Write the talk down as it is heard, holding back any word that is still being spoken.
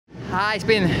It's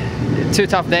been 2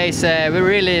 tough days.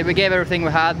 We gave everything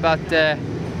we had, but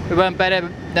we weren't better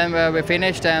than where we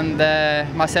finished. And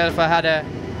myself, I had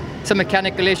some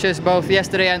mechanical issues both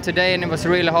yesterday and today, and it was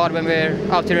really hard when we were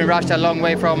out here in Russia, a long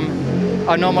way from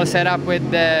our normal setup with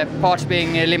the parts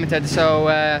being limited. So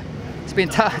it's been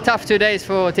tough 2 days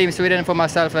for Team Sweden, for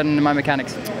myself and my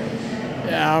mechanics.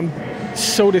 Yeah, I'm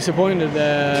so disappointed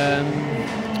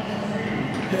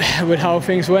with how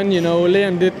things went. You know,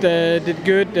 Leon did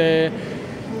good.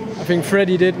 I think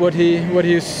Freddie did what he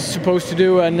was supposed to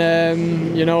do,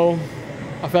 and you know,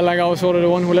 I felt like I was sort of the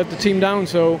one who let the team down.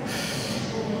 So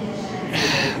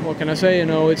what can I say? You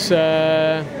know, it's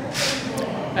a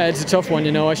tough one.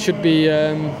 You know, I should be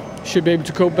able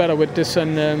to cope better with this,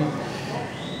 and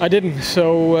I didn't.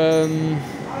 So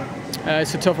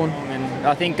it's a tough one. And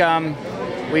I think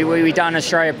we done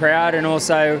Australia proud, and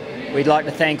also we'd like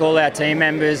to thank all our team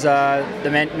members,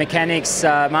 the mechanics,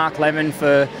 Mark Levin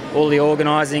for all the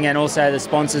organising, and also the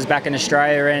sponsors back in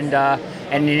Australia and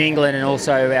in England, and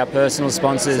also our personal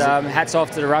sponsors. Hats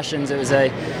off to the Russians.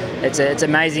 It's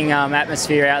amazing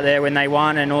atmosphere out there when they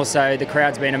won, and also the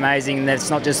crowd's been amazing. It's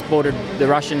not just supported the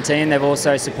Russian team; they've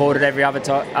also supported every other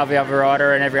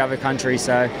rider and every other country.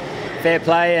 So fair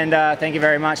play, and thank you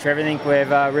very much for everything. We've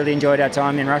really enjoyed our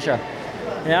time in Russia.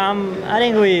 Yeah, I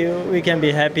think we can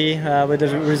be happy with the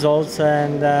results,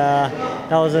 and that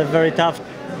was a very tough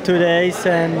 2 days.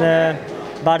 And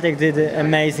Bartek did an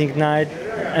amazing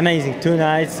 2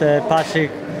 nights.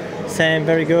 Patrick, same,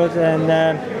 very good. And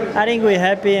I think we're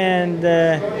happy and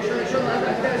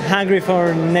hungry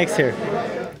for next year.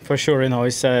 For sure, you know,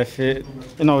 it's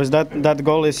that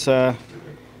goal is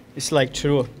it's like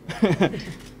true,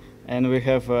 and we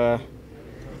have.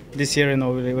 This year, you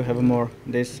know, we have more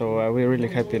this, so we're really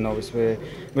happy. You know,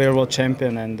 we're world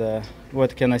champion, and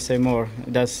what can I say more?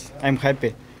 I'm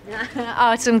happy.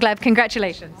 Awesome, Gleb.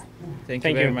 Congratulations. Thank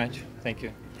you very much. Thank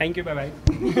you. Thank you. Bye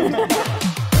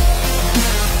bye.